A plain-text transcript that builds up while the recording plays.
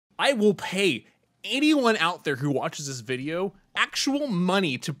I will pay anyone out there who watches this video actual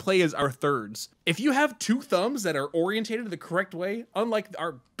money to play as our thirds. If you have two thumbs that are orientated the correct way, unlike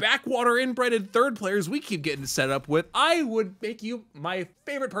our backwater inbred third players we keep getting set up with, I would make you my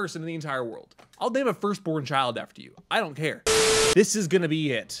favorite person in the entire world. I'll name a firstborn child after you. I don't care. This is gonna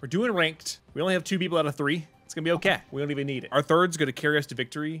be it. We're doing ranked. We only have 2 people out of 3. It's gonna be okay. We don't even need it. Our third's gonna carry us to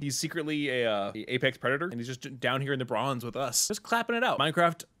victory. He's secretly a apex predator, and he's just down here in the bronze with us, just clapping it out.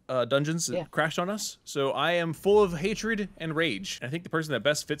 Minecraft dungeons crashed on us, so I am full of hatred and rage. And I think the person that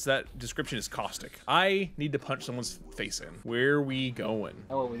best fits that description is Caustic. I need to punch someone's face in. Where are we going?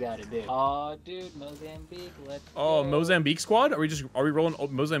 Oh, what we gotta do? Oh, dude, Mozambique. Let's go. Mozambique squad? Are we rolling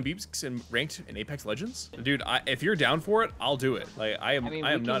Mozambiques and ranked in Apex Legends? Dude, if you're down for it, I'll do it. Like I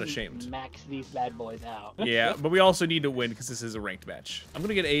am not ashamed. Max these bad boys out. Yeah, but we also need to win because this is a ranked match. I'm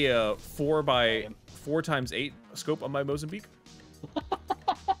gonna get a 4x4x8 scope on my Mozambique.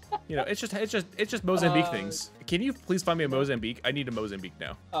 You know, it's just Mozambique things. Can you please find me a Mozambique? I need a Mozambique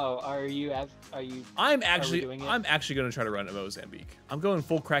now. Oh, are you? I'm actually gonna try to run a Mozambique. I'm going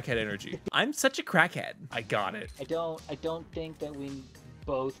full crackhead energy. I'm such a crackhead. I got it. I don't think that we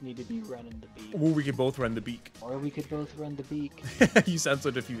both need to be running the beak. Or we could both run the beak. Or we could both run the beak. You sound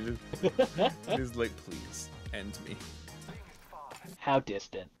so defeated. It is like, please end me. How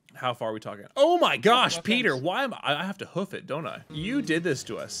distant? How far are we talking? Oh my gosh, Peter, why am I have to hoof it, don't I? You did this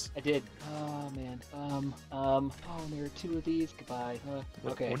to us. I did. Oh man. Oh, there are 2 of these. Goodbye.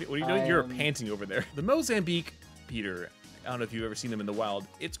 Okay. What are you doing? You're panting over there. The Mozambique, Peter, I don't know if you've ever seen them in the wild.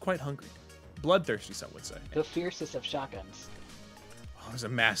 It's quite hungry. Bloodthirsty, some would say. The fiercest of shotguns. Oh, there's a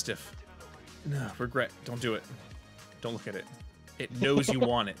Mastiff. No, regret. Don't do it. Don't look at it. It knows you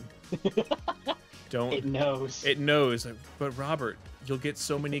want it. Don't. It knows. It knows. Like, but Robert, you'll get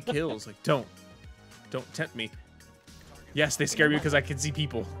so many kills. Like, don't tempt me. Yes, they scare me because I can see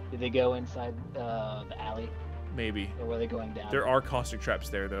people. Did they go inside the alley? Maybe. Or were they going down? There are caustic traps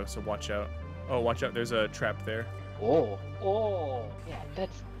there though, so watch out. Oh, watch out! There's a trap there. Oh, yeah.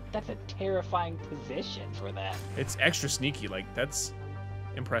 That's a terrifying position for that. It's extra sneaky. Like that's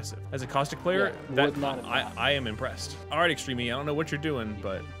impressive. As a caustic player, yeah, I am impressed. All right, Extreme, I don't know what you're doing,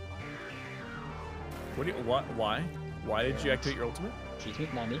 but why? Why did you activate your ultimate? Excuse me,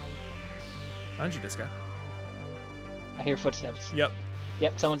 not me. Aren't you this guy? I hear footsteps. Yep,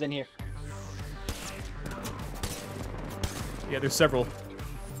 someone's in here. Yeah, there's several.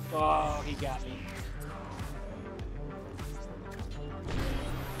 Oh, he got me.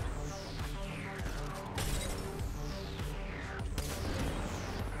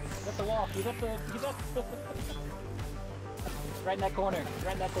 He's up the wall. He's up. Right in that corner.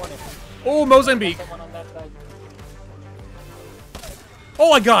 Oh, Mozambique. Someone on that side.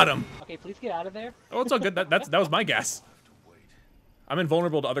 Oh, I got him. Okay, please get out of there. Oh, it's all good. That was my gas. I'm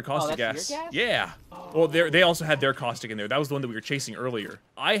invulnerable to other caustic that's gas. Your gas. Yeah. Well, they also had their caustic in there. That was the one that we were chasing earlier.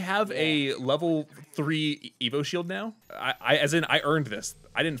 I have a level 3 Evo shield now. I earned this.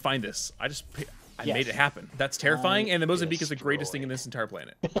 I didn't find this. I made it happen. That's terrifying, and the Mozambique is the greatest thing in this entire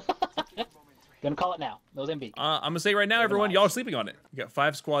planet. Gonna call it now. Mozambique. I'm gonna say right now, everyone, y'all are sleeping on it. You got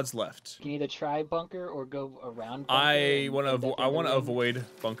 5 squads left. You can either try bunker or go around. I want to avoid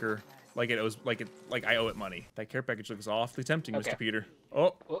bunker. Like I owe it money. That care package looks awfully tempting, Mr. Peter.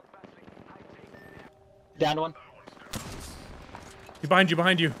 Oh. Down one.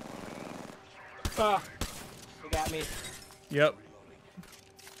 Behind you. Ah, they got me. Yep.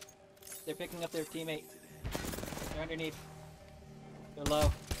 They're picking up their teammate. They're underneath. They're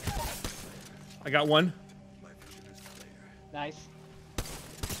low. I got one. Nice.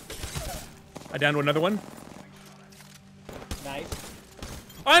 I downed another one. Nice.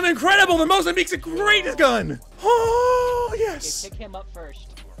 I'm incredible! The Mozambique's a great gun! Oh, yes! Okay, pick him up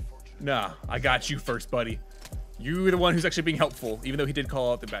first. Nah, I got you first, buddy. You're the one who's actually being helpful, even though he did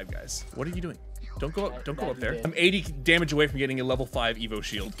call out the bad guys. What are you doing? Don't go up there. I'm 80 damage away from getting a level 5 Evo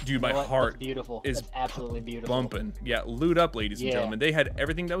shield. Dude, my heart is absolutely beautiful. Bumping. Yeah, loot up, ladies and gentlemen. They had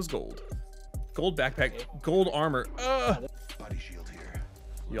everything that was gold. Gold backpack, gold armor. Body shield here.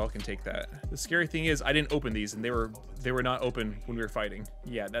 Y'all can take that. The scary thing is I didn't open these, and they were not open when we were fighting.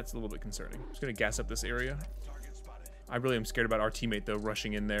 Yeah, that's a little bit concerning. I'm just gonna gas up this area. I really am scared about our teammate though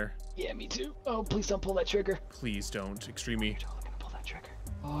rushing in there. Yeah, me too. Oh, please don't pull that trigger. Please don't, Extreme. You're totally gonna pull that trigger.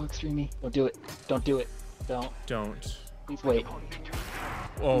 Oh, Extreme. Don't do it. Don't do it. Don't. Please wait. Oh,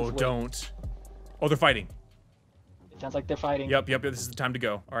 Please wait. don't. Oh, they're fighting. It sounds like they're fighting. Yep, this is the time to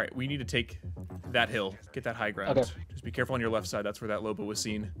go. All right, we need to take that hill. Get that high ground. Okay. Just be careful on your left side. That's where that Loba was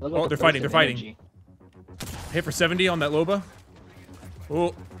seen. Like they're fighting. Hit for 70 on that Loba.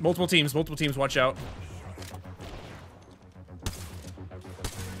 Oh, multiple teams. Watch out.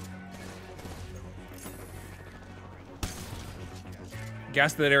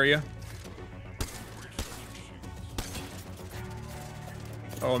 Gas to that area.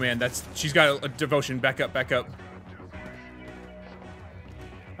 Oh man, she's got a devotion. Back up, back up.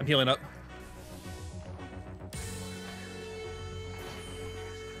 I'm healing up.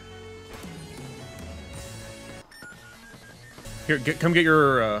 Here, come get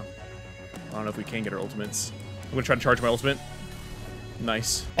your, I don't know if we can get our ultimates. I'm gonna try to charge my ultimate.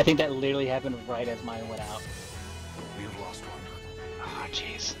 Nice. I think that literally happened right as mine went out. We have lost one. Oh,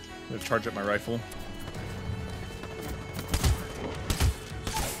 jeez. I'm gonna charge up my rifle.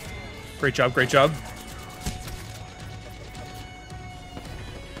 Great job, great job.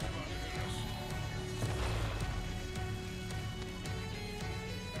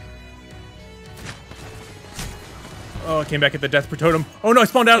 Oh, I came back at the death per totem. Oh no, I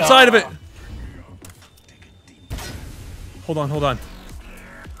spawned outside of it! Hold on, hold on.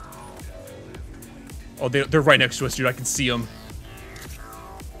 Oh, they're right next to us, dude. I can see them.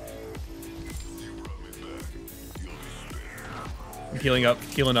 I'm healing up,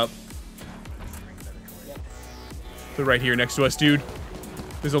 healing up. They're right here next to us, dude.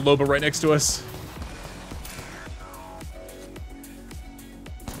 There's a Loba right next to us.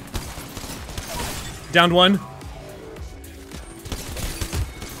 Downed one.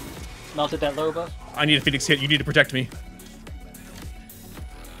 Melted that Loba. I need a Phoenix hit. You need to protect me.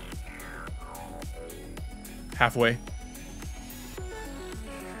 Halfway.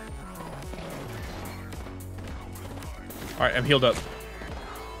 Alright, I'm healed up.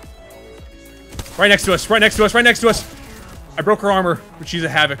 Right next to us, right next to us, right next to us! I broke her armor, but she's a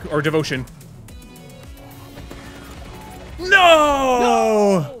Havoc, or Devotion.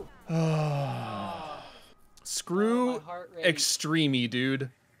 No! Screw Extreme, dude.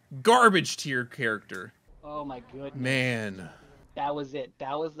 Garbage tier character. Oh my goodness. Man. That was it.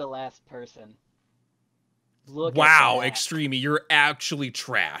 That was the last person. Look wow, at that. Extreme, you're actually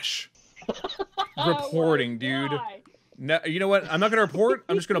trash. Reporting, dude. No, you know what? I'm not gonna report.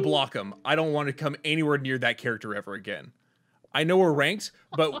 I'm just gonna block him. I don't want to come anywhere near that character ever again. I know we're ranked,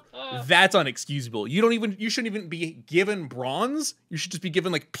 but that's unexcusable. You shouldn't even be given bronze. You should just be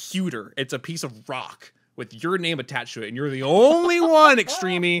given like pewter. It's a piece of rock with your name attached to it, and you're the only one,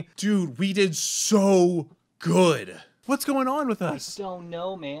 Extreme. Dude, we did so good. What's going on with us? I don't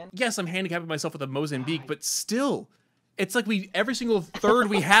know, man. Yes, I'm handicapping myself with a Mozambique, but still, it's like every single third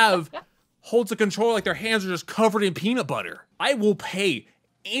we have holds a controller like their hands are just covered in peanut butter. I will pay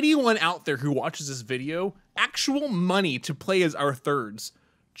anyone out there who watches this video actual money to play as our thirds,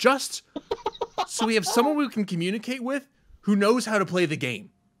 just so we have someone we can communicate with who knows how to play the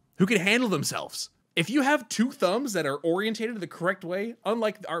game, who can handle themselves. If you have two thumbs that are orientated the correct way,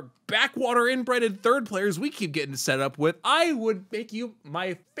 unlike our backwater inbred third players we keep getting set up with, I would make you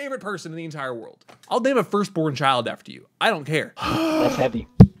my favorite person in the entire world. I'll name a firstborn child after you. I don't care. That's heavy.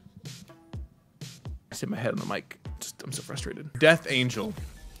 I hit my head on the mic. I'm so frustrated. Death Angel.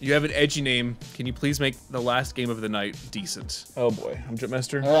 You have an edgy name. Can you please make the last game of the night decent? Oh boy, I'm Jump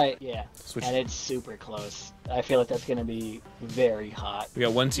Master. All right, yeah. Switch. And it's super close. I feel like that's gonna be very hot. We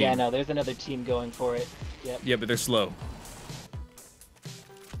got one team. Yeah, no, there's another team going for it. Yep. Yeah, but they're slow.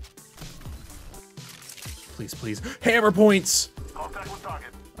 Please, please. Hammer points! Contact with target.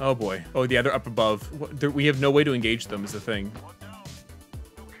 Oh boy. Oh yeah, they're up above. We have no way to engage them is the thing.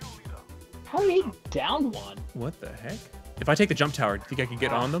 How did he down one? What the heck? If I take the jump tower, do you think I could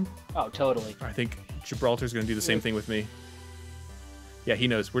get on them? Oh, totally. I think Gibraltar's gonna do the same thing with me. Yeah, he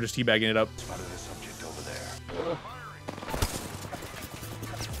knows. We're just teabagging it up. Spotted a subject over there.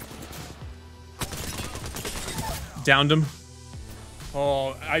 Downed him.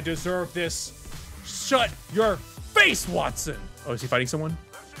 Oh, I deserve this. Shut your face, Watson. Oh, is he fighting someone?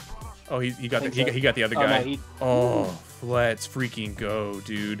 Oh, he got the other guy. Oh, let's freaking go,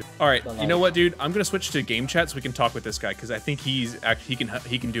 dude. All right, you know what, dude? I'm gonna switch to game chat so we can talk with this guy because I think he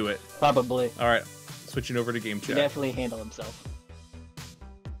can do it. Probably. All right, switching over to game He chat. definitely handle himself.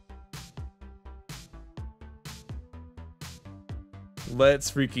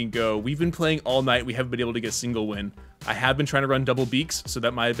 Let's freaking go. We've been playing all night. We haven't been able to get a single win. I have been trying to run double beaks, so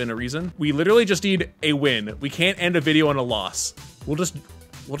that might have been a reason. We literally just need a win. We can't end a video on a loss. We'll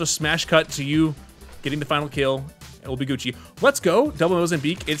just smash cut to you getting the final kill, and we'll be Gucci. Let's go, double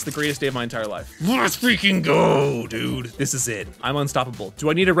Mozambique. It's the greatest day of my entire life. Let's freaking go, dude. This is it. I'm unstoppable. Do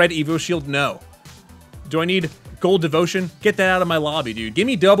I need a red Evo shield? No. Do I need gold devotion? Get that out of my lobby, dude. Give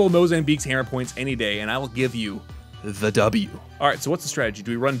me double Mozambique's hammer points any day, and I will give you the W. All right, so what's the strategy?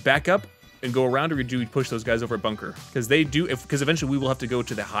 Do we run back up and go around, or do we push those guys over a bunker? Because because eventually we will have to go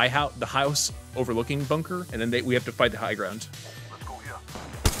to the house overlooking bunker, and then we have to fight the high ground. Let's go here.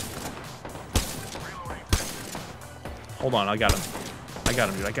 Hold on, I got him. I got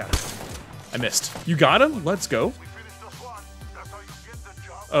him, dude. I got him. I missed. You got him? Let's go. We finished the slot. That's how you get the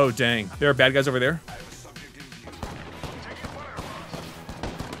job. Oh, dang. There are bad guys over there. I have a subject in view. Taking fire, boss.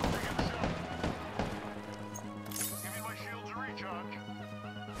 Taking the shot. Giving my shields a recharge.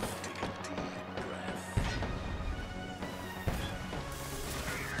 Take a deep breath.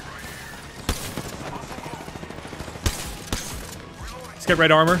 He's got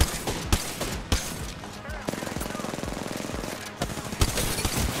red armor.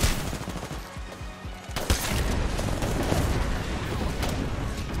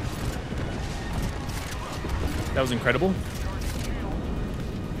 That was incredible.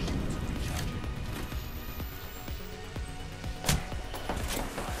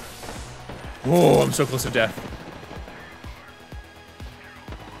 Whoa, I'm so close to death.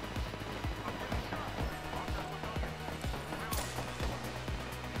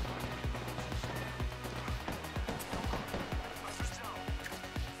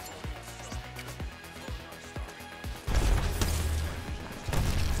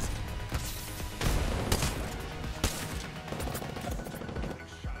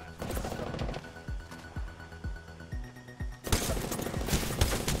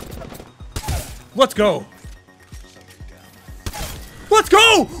 Let's go. Let's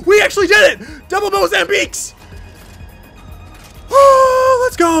go! We actually did it! Double Mozambiques! Oh,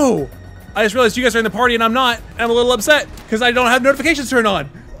 let's go! I just realized you guys are in the party and I'm not, and I'm a little upset because I don't have notifications turned on.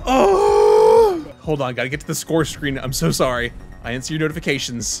 Oh! Hold on, gotta get to the score screen. I'm so sorry. I didn't see your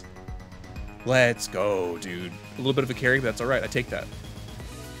notifications. Let's go, dude. A little bit of a carry, but that's all right. I take that.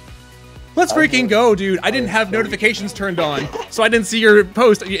 Let's freaking go, dude. I didn't have notifications turned on, so I didn't see your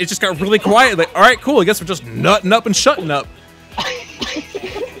post. It just got really quiet. Like, all right, cool. I guess we're just nutting up and shutting up.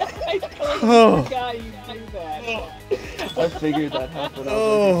 I Oh. forgot you do that. I figured that happened.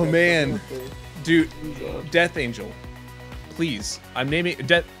 Oh, man. Dude, Death Angel, please. I'm naming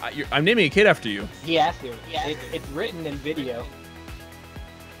a kid after you. He asked you. It's written in video.